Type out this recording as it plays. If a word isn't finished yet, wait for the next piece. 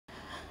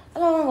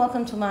Hello and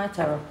welcome to my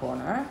Tarot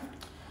Corner.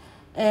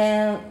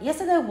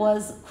 Yesterday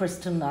was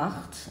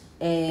Kristallnacht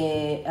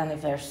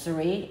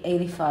anniversary,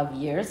 85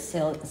 years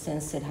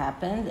since it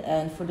happened.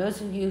 And for those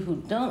of you who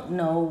don't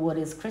know what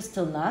is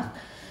Kristallnacht,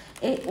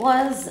 it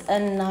was a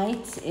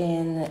night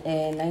in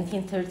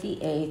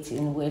 1938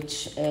 in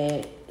which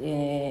the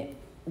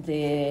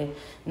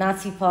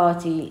Nazi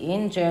Party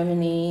in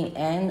Germany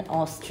and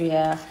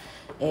Austria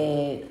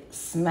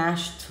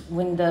smashed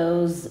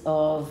windows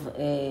of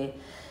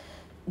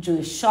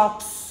Jewish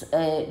shops,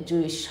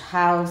 Jewish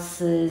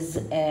houses,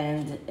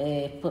 and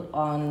put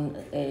on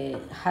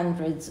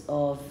hundreds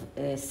of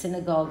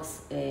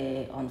synagogues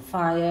on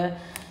fire.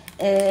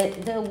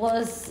 There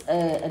was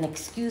an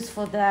excuse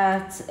for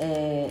that.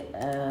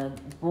 A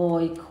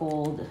boy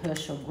called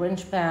Herschel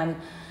Grinchpan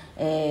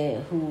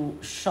who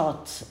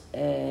shot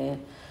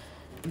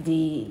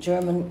the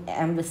German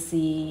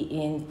embassy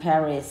in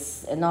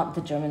Paris, not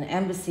the German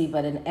embassy,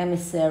 but an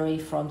emissary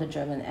from the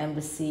German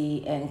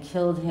embassy, and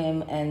killed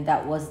him. And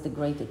that was the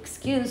great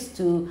excuse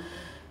to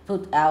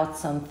put out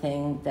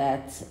something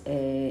that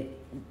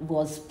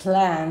was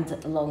planned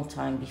a long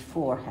time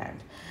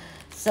beforehand.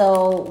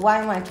 So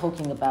why am I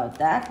talking about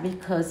that?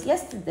 Because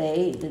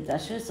yesterday the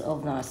Duchess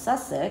of North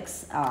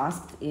Sussex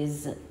asked,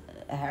 is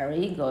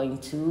Harry going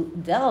to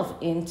delve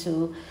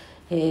into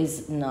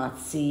his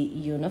Nazi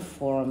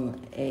uniform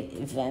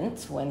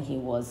event when he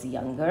was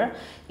younger?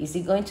 Is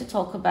he going to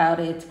talk about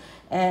it?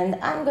 And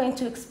I'm going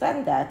to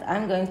expand that.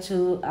 I'm going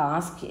to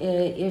ask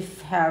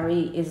if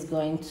Harry is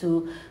going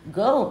to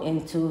go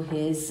into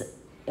his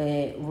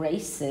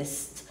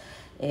racist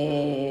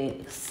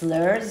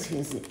slurs,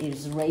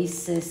 his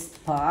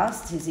racist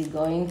past. Is he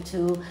going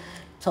to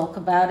talk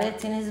about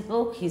it in his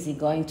book? Is he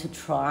going to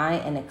try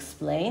and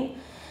explain?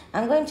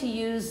 I'm going to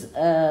use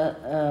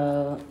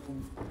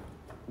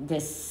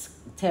this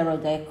tarot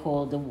deck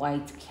called the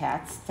White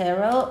Cat's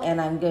Tarot, and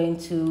I'm going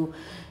to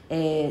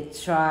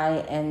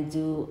try and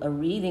do a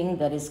reading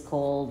that is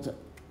called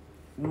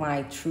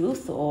My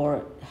Truth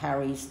or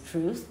Harry's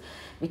Truth,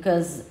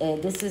 because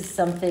this is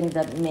something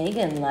that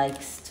Meghan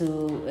likes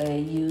to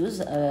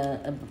use,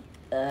 a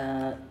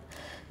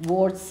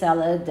word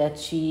salad that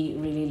she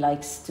really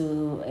likes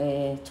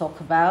to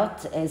talk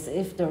about, as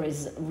if there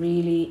is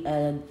really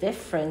a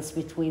difference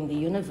between the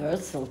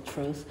universal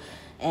truth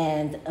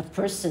and a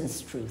person's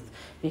truth,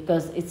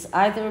 because it's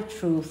either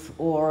truth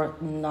or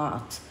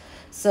not.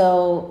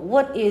 So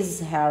what is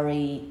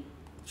Harry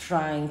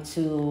trying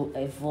to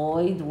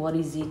avoid? What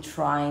is he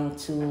trying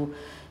to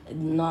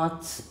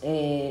not,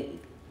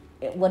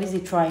 what is he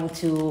trying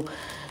to,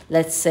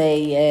 let's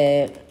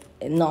say,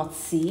 not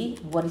see?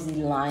 What is he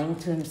lying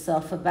to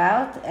himself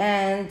about?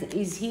 And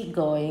is he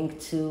going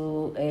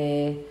to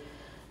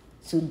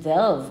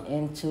delve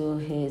into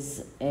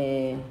his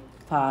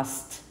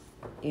past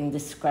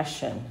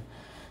indiscretion?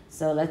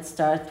 So let's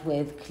start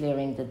with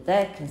clearing the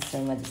deck and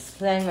say my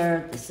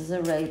disclaimer. This is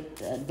a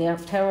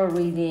tarot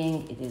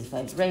reading. It is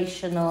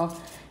vibrational.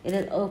 It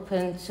is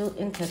open to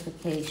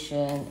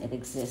interpretation. It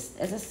exists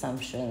as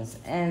assumptions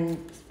and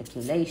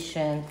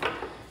speculation,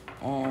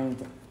 and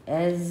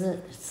as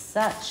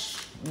such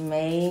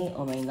may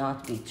or may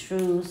not be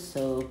true.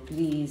 So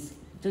please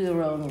do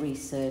your own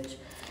research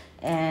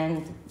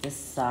and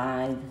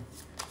decide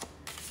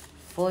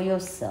for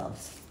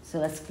yourselves. So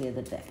let's clear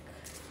the deck.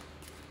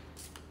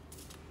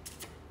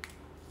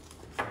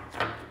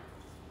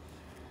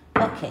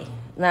 Okay,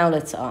 now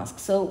let's ask.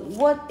 So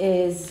what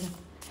is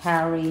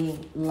Harry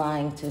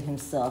lying to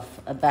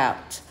himself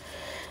about?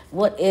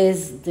 What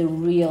is the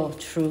real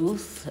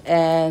truth?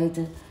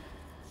 And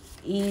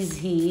is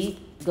he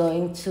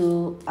going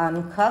to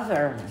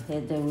uncover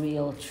the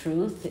real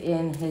truth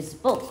in his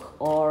book?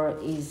 Or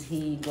is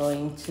he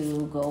going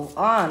to go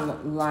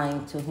on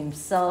lying to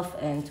himself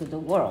and to the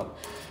world?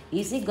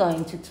 Is he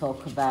going to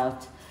talk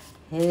about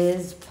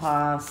his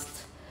past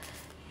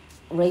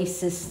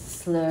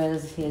racist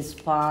slurs, his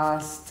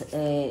past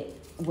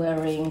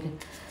wearing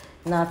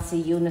Nazi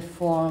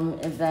uniform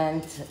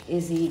event?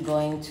 Is he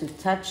going to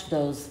touch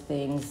those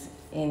things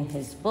in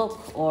his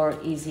book, or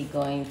is he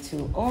going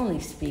to only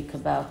speak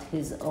about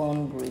his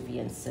own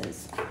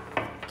grievances?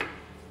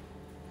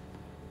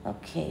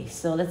 Okay,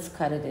 so let's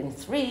cut it in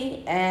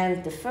three,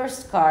 and the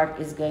first card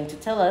is going to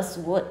tell us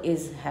what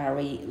is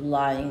Harry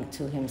lying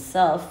to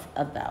himself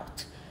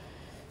about.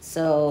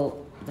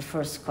 So the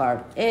first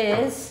card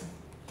is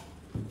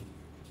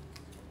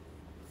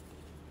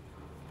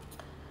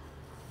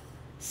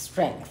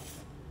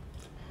Strength.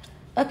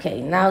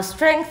 Okay, now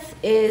Strength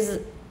is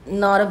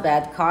not a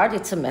bad card.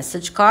 It's a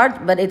message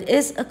card, but it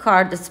is a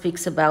card that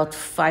speaks about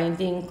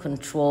finding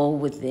control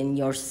within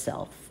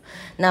yourself.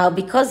 Now,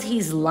 because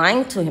he's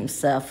lying to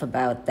himself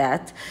about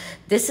that,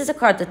 this is a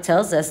card that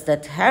tells us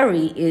that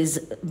Harry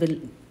is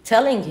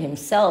telling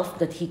himself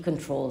that he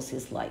controls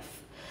his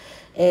life.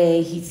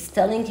 He's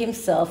telling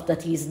himself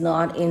that he's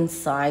not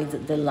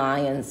inside the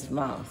lion's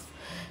mouth.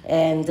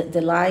 And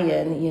the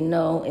lion, you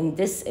know, in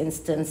this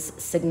instance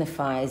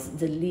signifies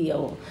the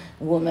Leo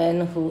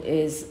woman, who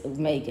is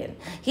Meghan.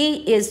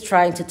 He is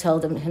trying to tell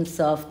them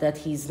himself that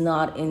he's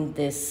not in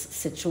this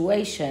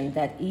situation,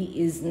 that he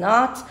is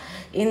not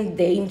in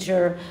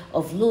danger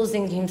of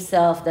losing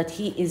himself, that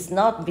he is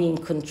not being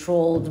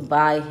controlled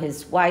by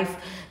his wife,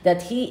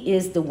 that he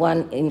is the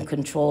one in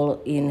control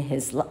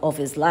of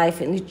his life,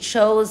 and it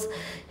shows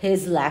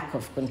his lack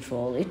of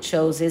control. It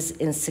shows his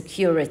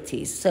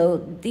insecurities. So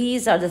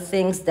these are the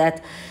things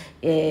that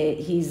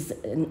he's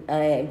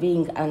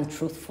being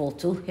untruthful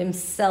to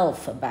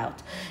himself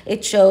about.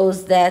 It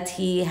shows that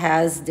he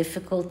has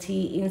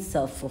difficulty in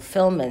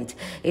self-fulfillment.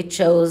 It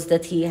shows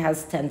that he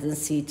has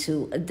tendency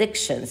to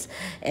addictions.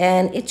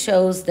 And it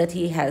shows that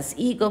he has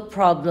ego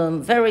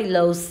problem, very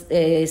low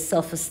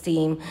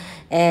self-esteem,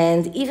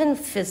 and even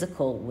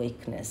physical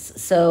weakness.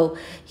 So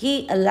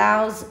he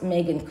allows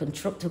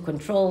Meghan to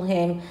control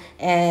him,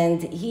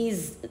 and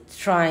he's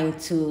trying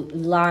to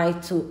lie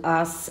to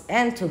us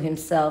and to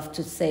himself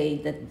to say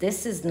that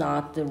this is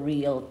not the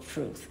real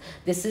truth.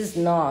 This is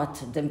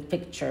not the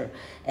picture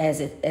as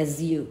it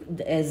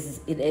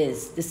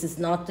is. This is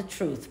not the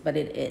truth, but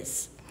it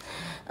is.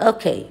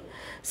 Okay,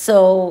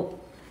 so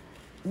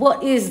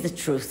what is the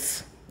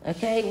truth?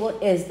 Okay,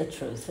 what is the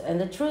truth? And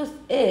the truth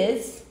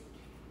is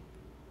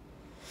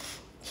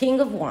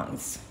King of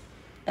Wands.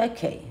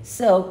 Okay,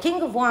 so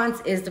King of Wands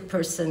is the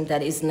person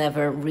that is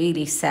never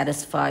really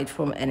satisfied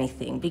from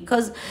anything,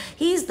 because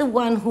he's the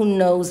one who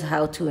knows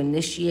how to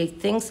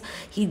initiate things.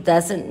 He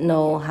doesn't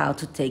know how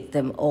to take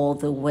them all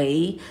the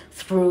way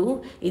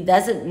through. He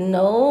doesn't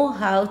know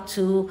how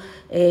to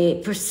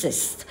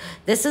persist.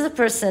 This is a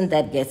person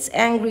that gets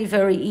angry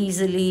very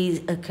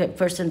easily, a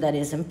person that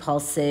is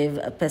impulsive,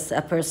 a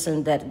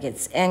person that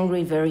gets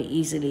angry very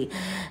easily,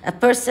 a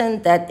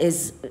person that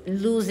is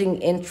losing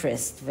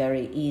interest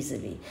very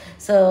easily.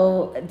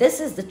 So this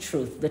is the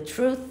truth. The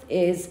truth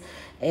is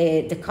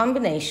the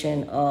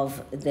combination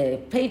of the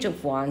Page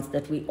of Wands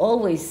that we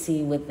always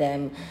see with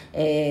them,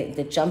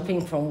 the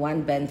jumping from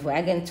one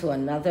bandwagon to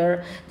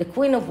another, the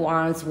Queen of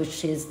Wands,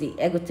 which is the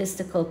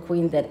egotistical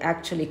queen that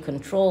actually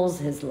controls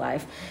his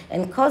life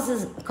and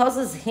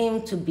causes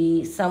him to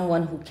be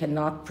someone who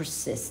cannot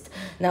persist.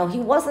 Now, he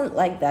wasn't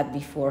like that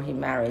before he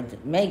married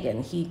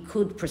Meghan. He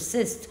could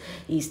persist.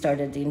 He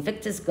started the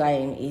Invictus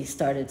Game. He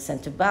started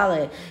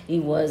Centibale. He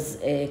was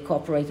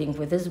cooperating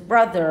with his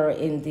brother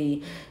in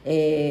the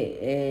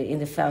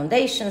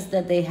foundations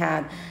that they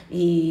had.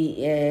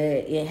 He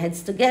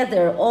heads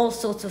together, all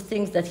sorts of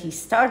things that he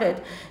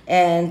started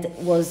and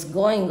was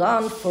going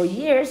on for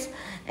years.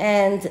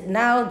 And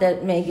now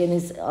that Meghan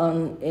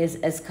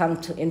has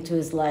come into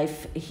his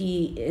life,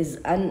 he is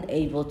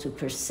unable to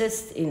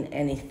persist in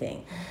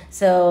anything.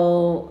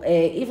 So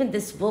even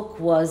this book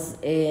was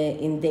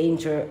in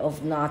danger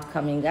of not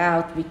coming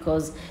out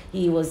because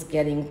he was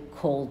getting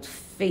cold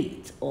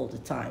feet all the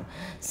time.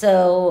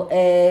 So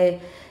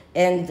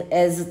and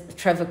as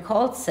Trevor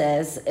Cole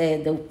says,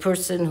 the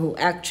person who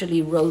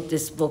actually wrote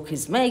this book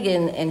is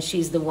Meghan, and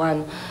she's the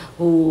one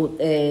who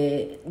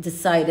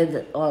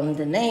decided on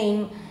the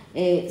name.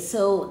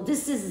 So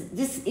this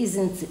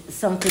isn't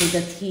something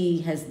that he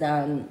has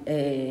done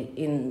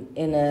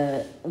in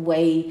a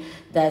way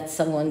that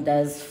someone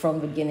does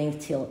from beginning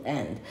till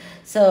end.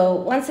 So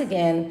once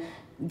again,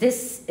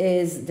 this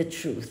is the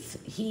truth.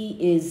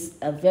 He is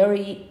a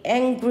very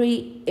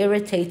angry,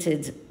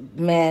 irritated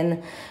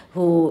man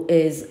who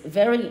is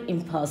very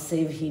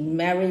impulsive. He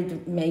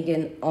married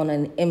Meghan on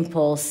an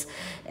impulse,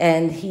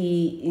 and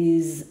he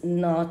is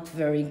not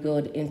very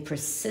good in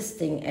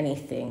persisting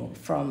anything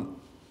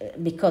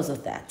because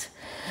of that.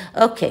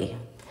 Okay,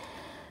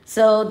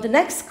 so the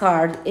next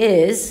card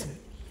is,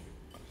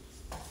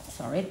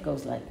 sorry, it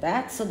goes like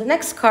that. So the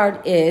next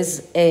card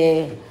is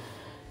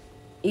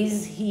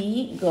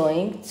he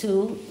going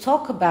to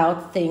talk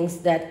about things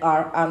that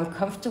are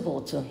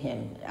uncomfortable to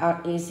him?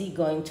 Is he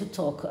going to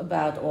talk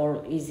about,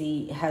 or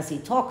has he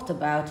talked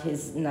about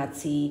his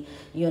Nazi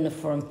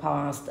uniform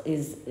past?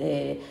 Is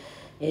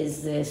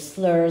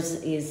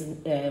slurs, is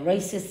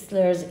racist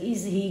slurs?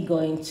 Is he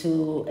going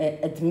to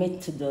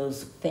admit to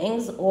those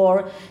things,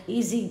 or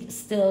is he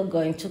still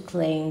going to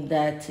claim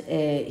that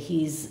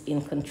he's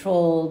in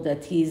control,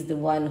 that he's the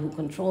one who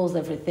controls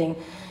everything,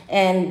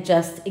 and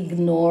just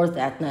ignore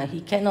that? Now,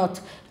 he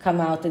cannot come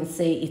out and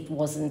say it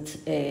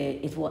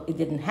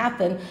didn't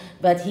happen,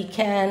 but he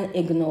can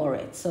ignore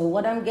it. So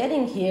what I'm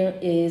getting here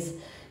is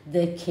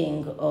the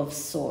King of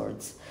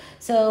Swords.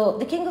 So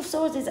the King of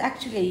Swords is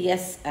actually a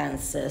yes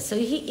answer. So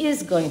he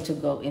is going to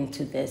go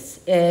into this.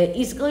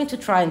 He's going to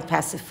try and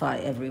pacify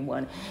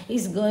everyone.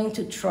 He's going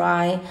to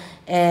try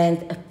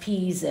and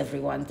appease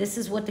everyone. This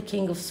is what the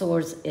King of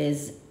Swords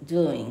is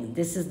doing.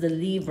 This is the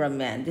Libra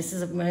man. This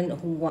is a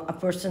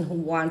person who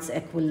wants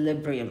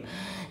equilibrium.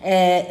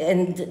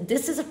 And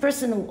this is a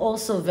person who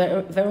also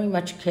very, very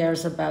much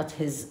cares about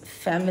his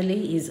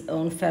family, his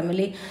own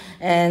family,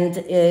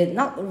 and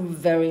not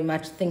very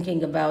much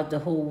thinking about the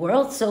whole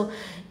world. So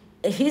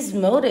his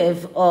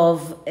motive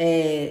of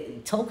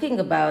talking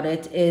about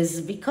it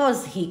is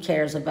because he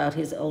cares about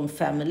his own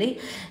family,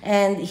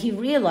 and he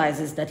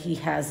realizes that he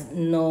has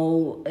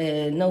no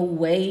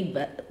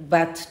way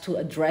but to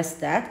address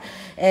that,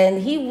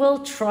 and he will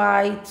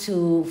try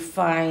to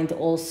find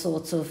all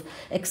sorts of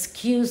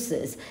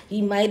excuses.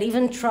 He might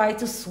even try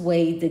to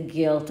sway the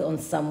guilt on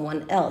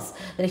someone else.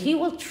 But he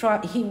will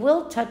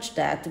touch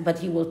that, but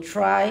he will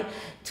try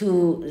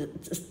to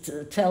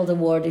tell the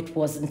world it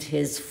wasn't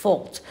his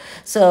fault.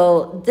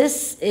 So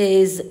this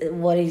is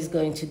what he's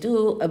going to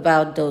do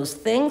about those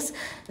things.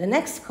 The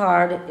next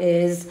card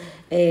is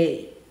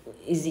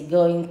he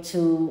going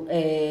to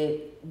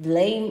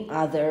blame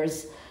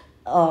others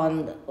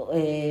on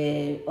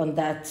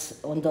that,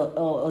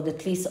 or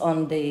at least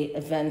on the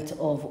event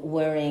of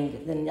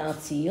wearing the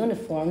Nazi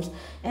uniforms,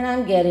 and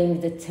I'm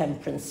getting the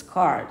Temperance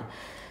card.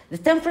 The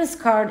Temperance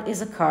card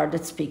is a card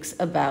that speaks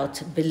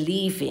about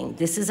believing.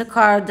 This is a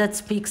card that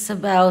speaks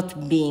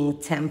about being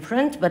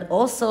temperate, but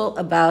also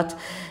about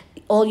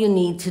all you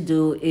need to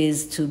do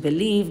is to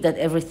believe that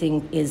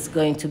everything is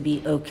going to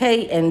be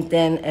okay, and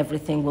then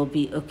everything will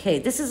be okay.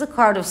 This is a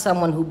card of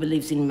someone who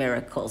believes in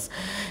miracles.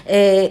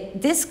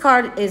 This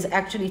card is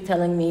actually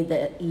telling me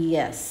that,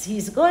 yes,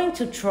 he's going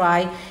to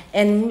try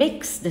and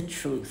mix the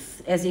truth.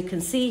 As you can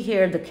see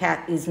here, the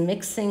cat is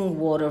mixing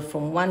water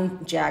from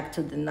one jug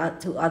to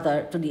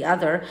the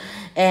other,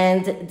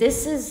 and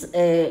this is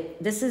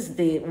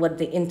what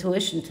the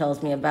intuition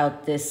tells me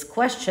about this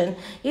question.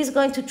 He's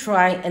going to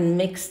try and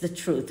mix the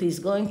truth. He's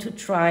going to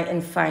try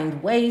and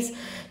find ways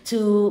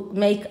to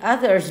make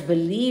others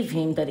believe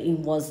him that he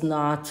was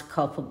not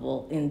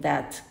culpable in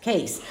that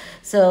case.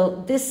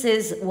 So this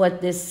is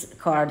what this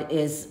card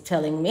is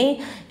telling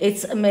me.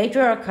 It's a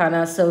major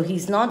arcana, so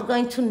he's not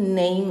going to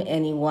name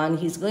anyone.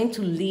 He's going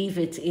to leave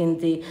it in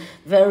the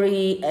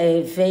very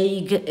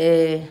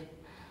vague...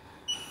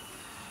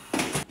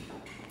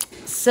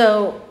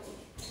 So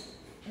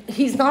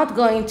he's not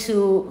going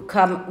to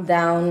come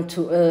down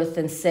to earth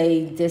and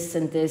say this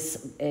and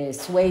this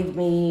swayed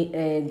me,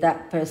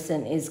 that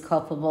person is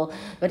culpable,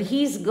 but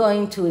he's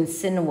going to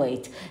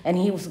insinuate, and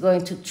he was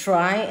going to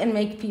try and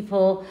make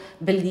people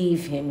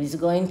believe him. He's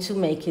going to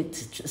make it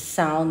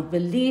sound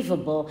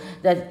believable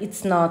that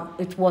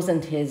it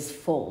wasn't his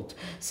fault.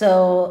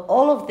 So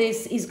all of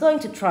this, he's going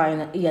to try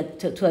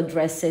to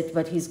address it,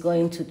 but he's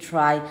going to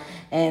try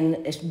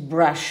and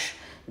brush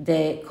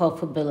the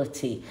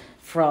culpability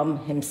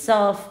from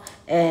himself,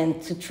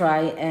 and to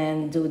try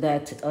and do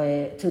that,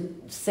 to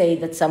say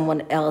that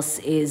someone else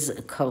is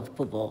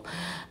culpable.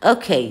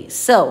 Okay,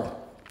 so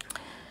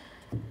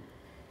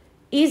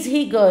is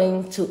he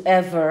going to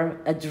ever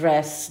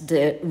address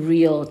the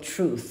real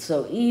truth?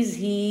 So is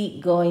he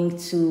going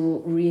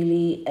to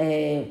really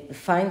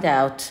find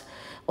out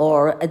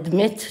or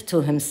admit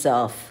to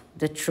himself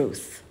the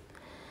truth?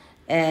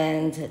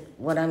 And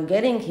what I'm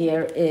getting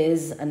here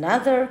is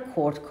another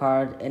court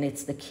card, and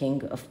it's the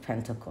King of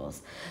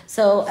Pentacles.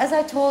 So as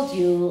I told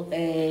you,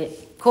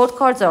 court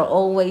cards are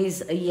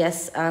always a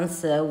yes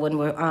answer when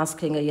we're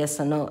asking a yes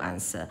or no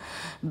answer.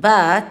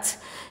 But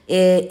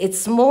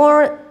it's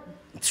more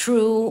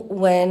true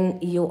when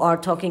you are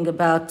talking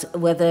about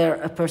whether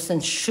a person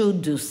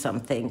should do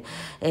something.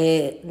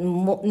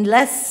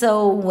 Less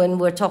so when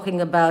we're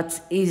talking about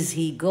is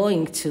he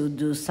going to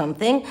do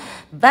something,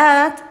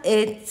 but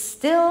it's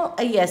still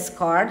a yes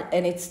card,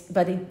 and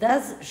but it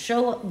does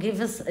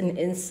give us an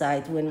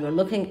insight when we're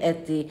looking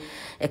at the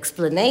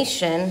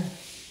explanation.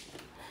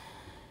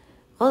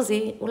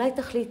 רוזי, אולי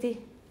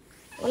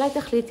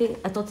תחליטי,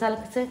 את רוצה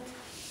לקצת?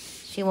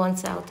 She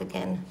wants out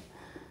again.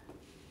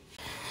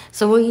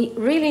 So we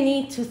really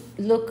need to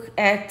look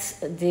at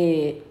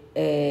the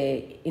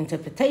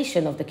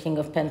interpretation of the King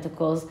of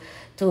Pentacles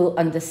to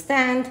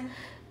understand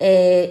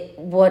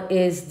what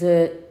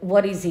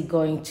is he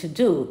going to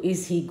do?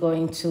 Is he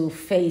going to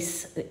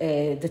face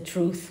the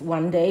truth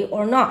one day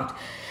or not?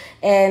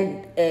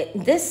 And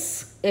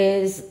this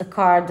is a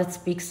card that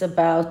speaks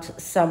about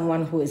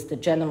someone who is the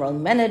general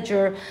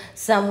manager,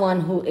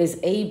 someone who is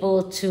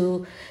able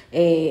to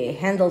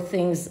handle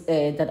things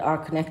that are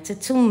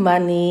connected to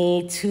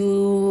money,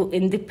 to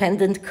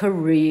independent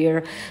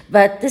career.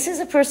 But this is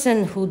a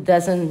person who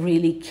doesn't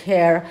really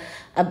care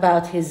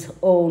about his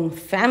own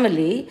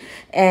family,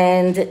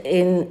 and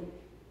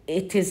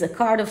it is a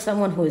card of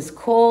someone who is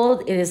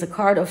cold. It is a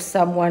card of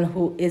someone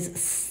who is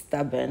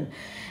stubborn.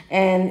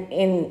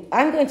 And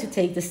I'm going to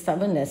take the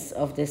stubbornness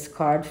of this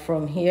card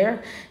from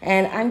here,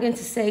 and I'm going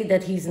to say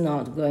that he's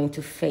not going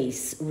to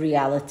face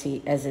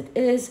reality as it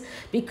is,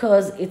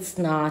 because it's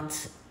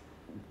not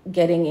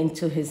getting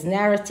into his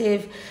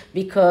narrative,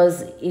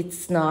 because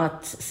it's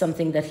not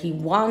something that he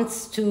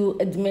wants to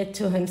admit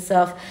to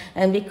himself,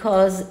 and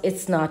because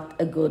it's not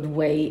a good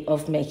way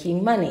of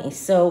making money.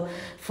 So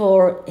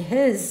for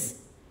his,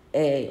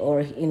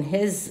 or in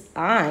his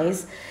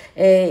eyes,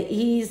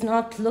 He's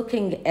not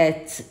looking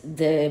at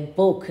the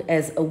book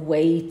as a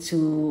way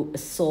to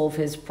solve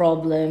his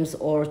problems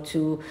or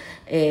to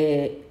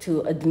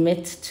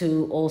admit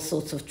to all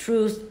sorts of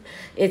truth.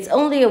 It's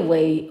only a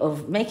way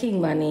of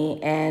making money,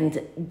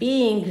 and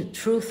being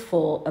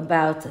truthful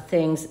about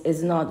things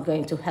is not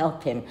going to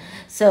help him.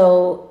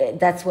 So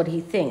that's what he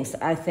thinks.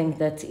 I think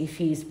that if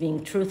he's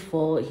being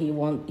truthful, he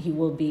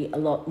will be a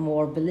lot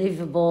more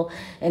believable,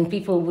 and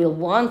people will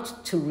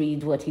want to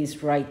read what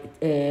he's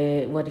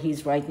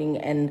writing,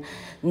 and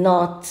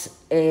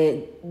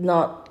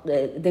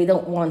they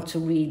don't want to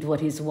read what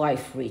his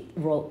wife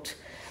wrote.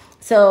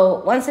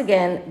 So once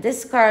again,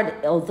 this card,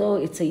 although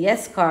it's a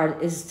yes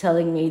card, is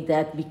telling me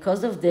that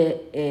because of the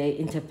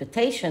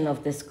interpretation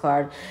of this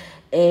card,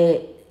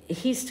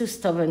 he's too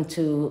stubborn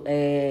to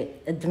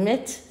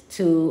admit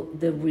to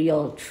the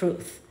real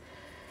truth.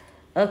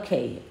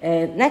 Okay,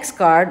 next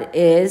card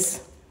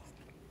is,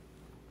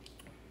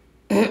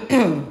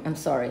 I'm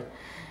sorry,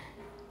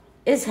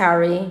 is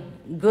Harry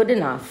good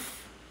enough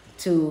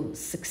to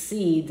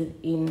succeed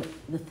in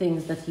the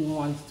things that he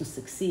wants to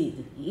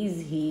succeed? Is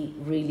he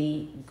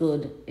really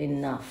good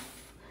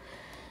enough?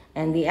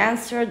 And the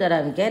answer that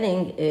I'm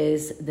getting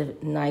is the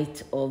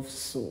Knight of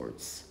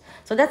Swords.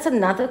 So that's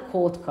another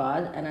court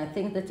card, and I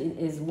think that it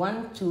is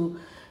 1, 2,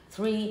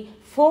 3,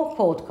 4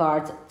 court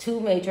cards, 2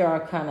 major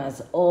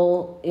arcanas,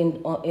 all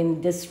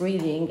in this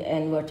reading,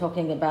 and we're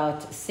talking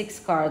about 6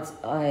 cards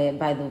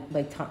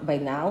by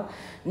now.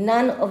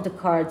 None of the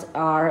cards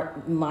are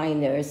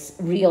minors,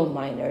 real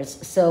minors.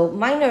 So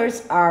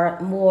minors are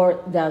more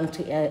down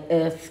to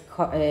earth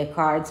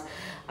cards,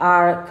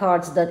 are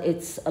cards that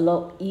it's a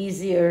lot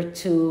easier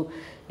to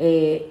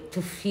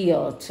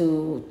feel,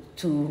 to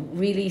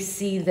really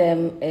see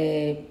them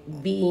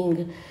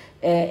being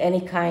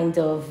any kind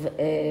of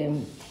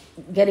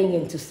getting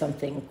into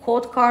something.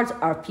 Court cards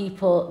are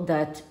people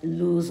that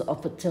lose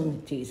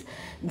opportunities.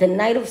 The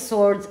Knight of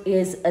Swords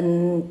is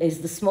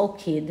the small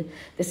kid.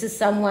 This is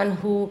someone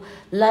who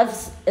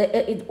loves,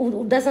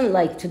 who doesn't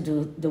like to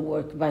do the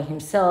work by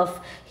himself.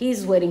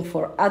 He's waiting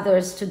for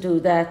others to do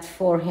that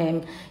for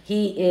him.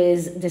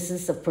 This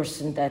is a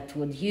person that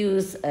would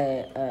use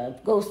a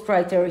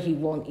ghostwriter. He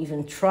won't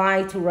even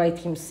try to write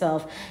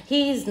himself.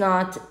 He's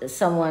not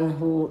someone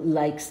who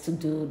likes to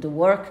do the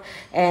work,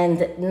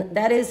 and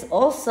that is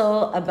also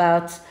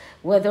about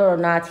whether or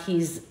not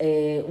he's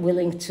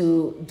willing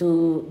to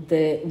do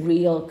the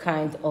real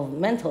kind of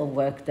mental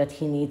work that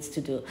he needs to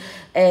do.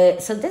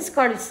 So this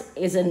card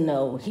is a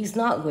no. He's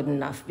not good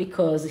enough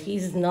because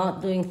he's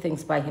not doing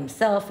things by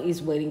himself. He's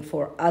waiting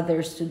for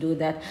others to do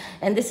that.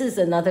 And this is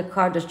another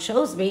card that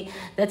shows me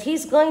that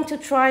he's going to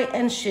try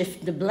and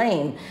shift the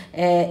blame.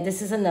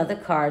 This is another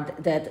card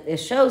that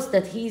shows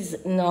that he's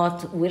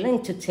not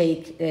willing to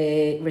take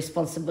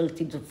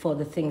responsibility for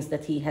the things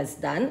that he has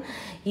done.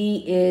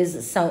 He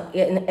is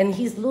and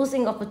he's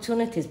losing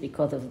opportunities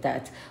because of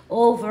that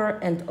over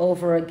and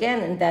over again,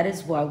 and that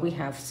is why we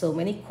have so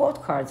many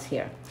court cards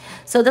here.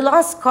 So the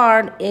last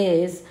card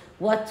is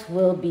what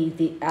will be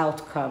the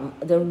outcome,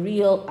 the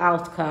real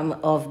outcome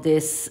of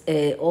this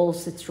whole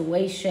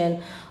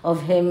situation,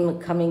 of him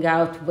coming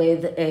out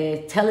with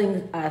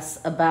telling us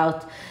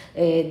about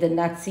the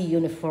Nazi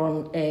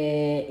uniform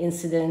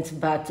incident,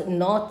 but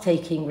not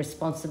taking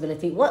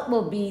responsibility. What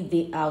will be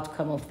the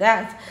outcome of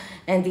that?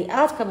 And the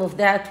outcome of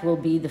that will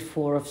be the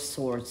Four of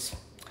Swords.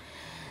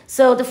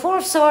 So the Four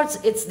of Swords,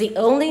 it's the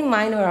only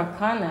minor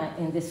arcana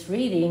in this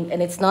reading,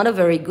 and it's not a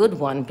very good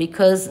one,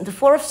 because the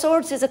Four of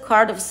Swords is a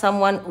card of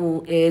someone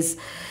who is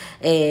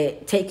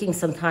taking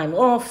some time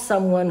off,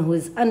 someone who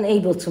is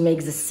unable to make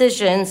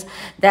decisions.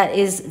 That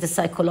is the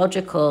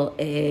psychological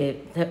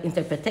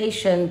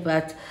interpretation,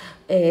 but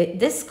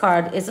this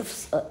card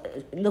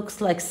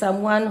looks like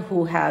someone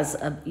who has,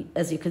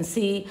 as you can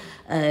see,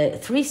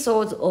 3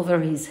 swords over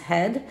his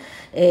head.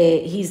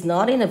 He's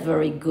not in a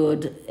very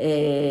good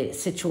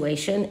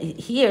situation.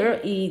 Here,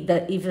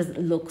 that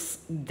even looks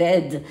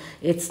dead.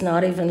 It's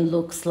not even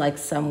looks like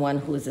someone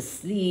who is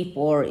asleep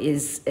or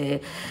is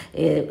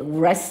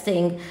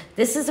resting.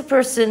 This is a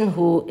person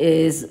who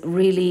is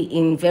really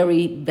in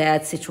very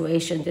bad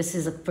situation. This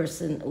is a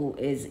person who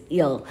is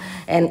ill,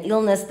 and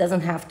illness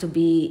doesn't have to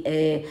be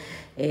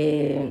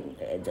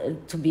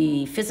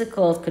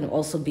physical. It can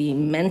also be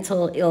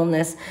mental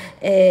illness.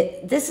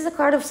 This is a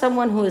card of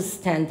someone who is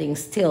standing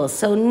still.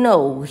 So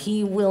no,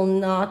 he will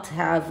not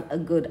have a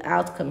good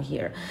outcome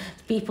here.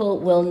 People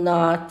will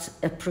not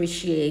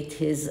appreciate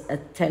his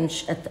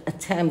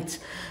attempt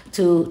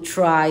to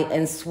try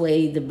and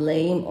sway the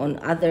blame on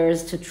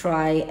others, to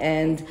try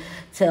and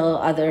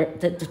tell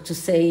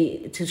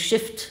to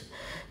shift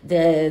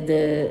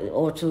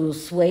or to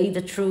sway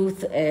the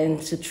truth,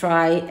 and to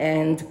try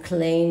and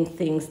claim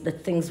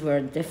that things were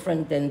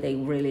different than they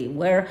really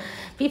were.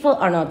 People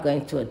are not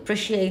going to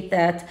appreciate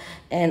that,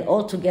 and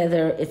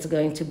altogether it's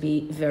going to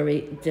be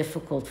very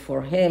difficult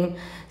for him.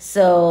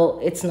 So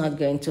it's not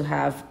going to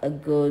have a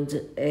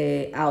good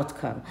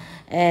outcome.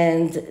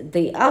 And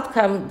the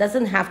outcome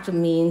doesn't have to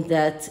mean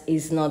that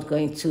he's not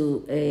going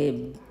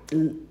to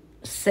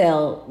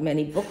sell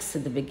many books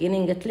at the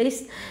beginning at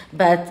least,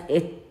 but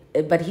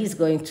he's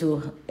going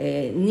to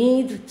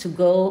need to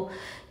go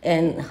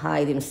and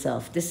hide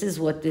himself. This is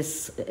what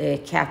this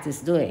cat is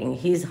doing.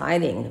 He's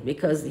hiding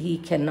because he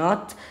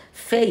cannot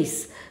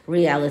face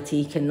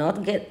reality, he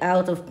cannot get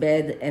out of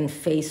bed and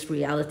face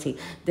reality.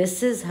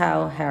 This is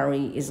how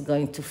Harry is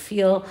going to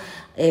feel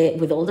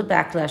with all the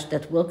backlash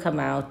that will come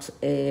out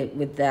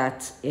with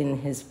that in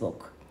his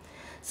book.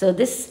 So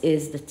this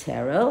is the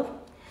tarot.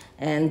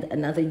 And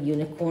another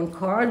unicorn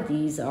card.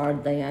 These are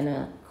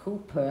Diana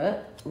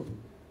Cooper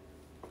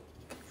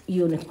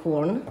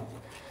unicorn.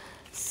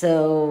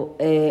 So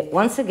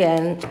once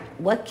again,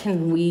 what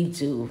can we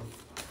do?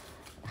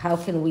 How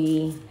can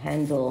we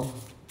handle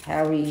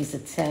Harry's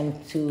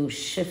attempt to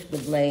shift the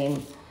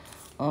blame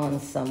on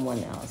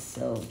someone else?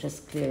 So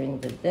just clearing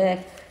the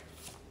deck.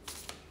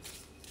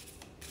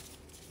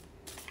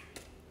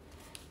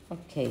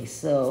 Okay,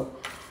 so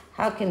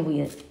how can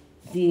we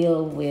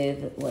deal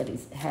with what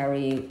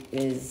Harry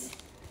is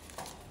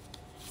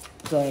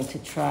going to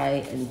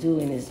try and do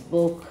in his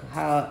book,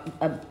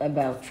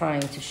 about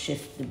trying to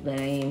shift the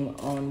blame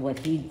on what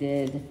he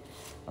did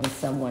on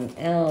someone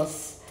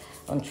else,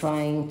 on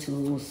trying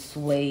to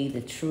sway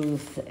the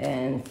truth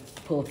and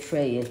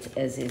portray it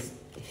as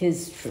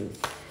his truth.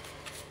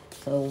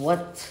 So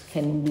what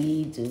can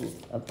we do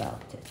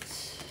about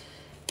it,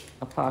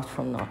 apart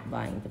from not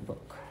buying the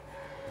book?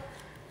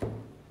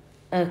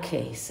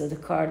 Okay, so the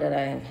card that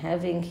I am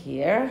having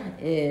here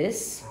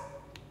is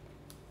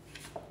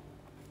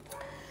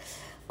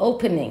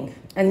opening.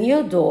 A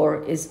new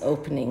door is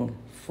opening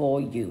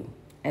for you,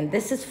 and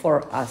this is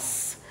for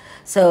us.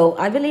 So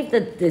I believe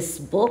that this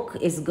book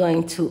is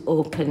going to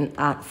open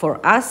up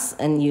for us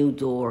a new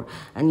door,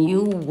 a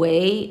new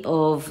way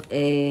of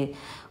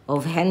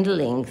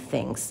handling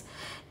things.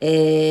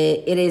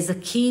 It is a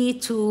key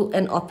to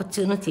an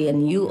opportunity, a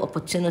new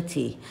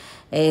opportunity.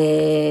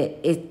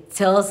 It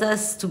tells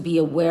us to be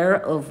aware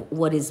of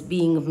what is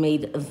being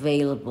made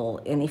available.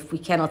 And if we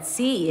cannot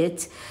see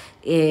it,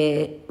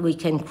 we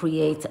can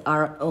create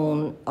our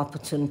own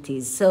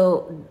opportunities.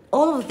 So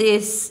all of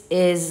this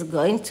is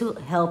going to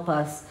help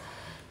us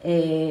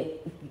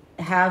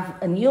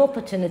have a new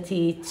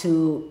opportunity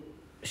to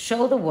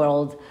show the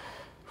world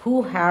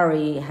who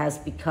Harry has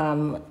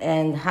become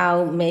and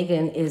how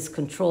Meghan is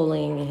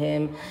controlling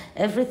him.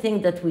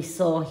 Everything that we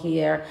saw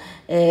here,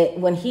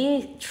 when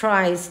he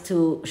tries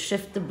to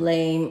shift the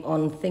blame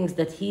on things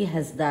that he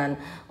has done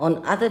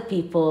on other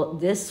people,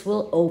 this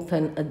will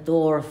open a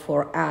door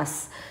for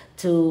us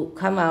to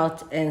come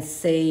out and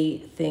say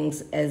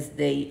things as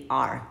they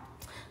are.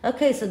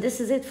 Okay, so this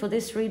is it for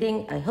this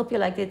reading. I hope you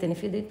liked it, and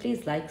if you did,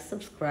 please like,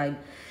 subscribe,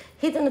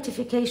 hit the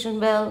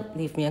notification bell,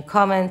 leave me a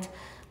comment.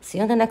 See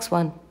you on the next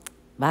one.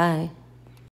 Bye.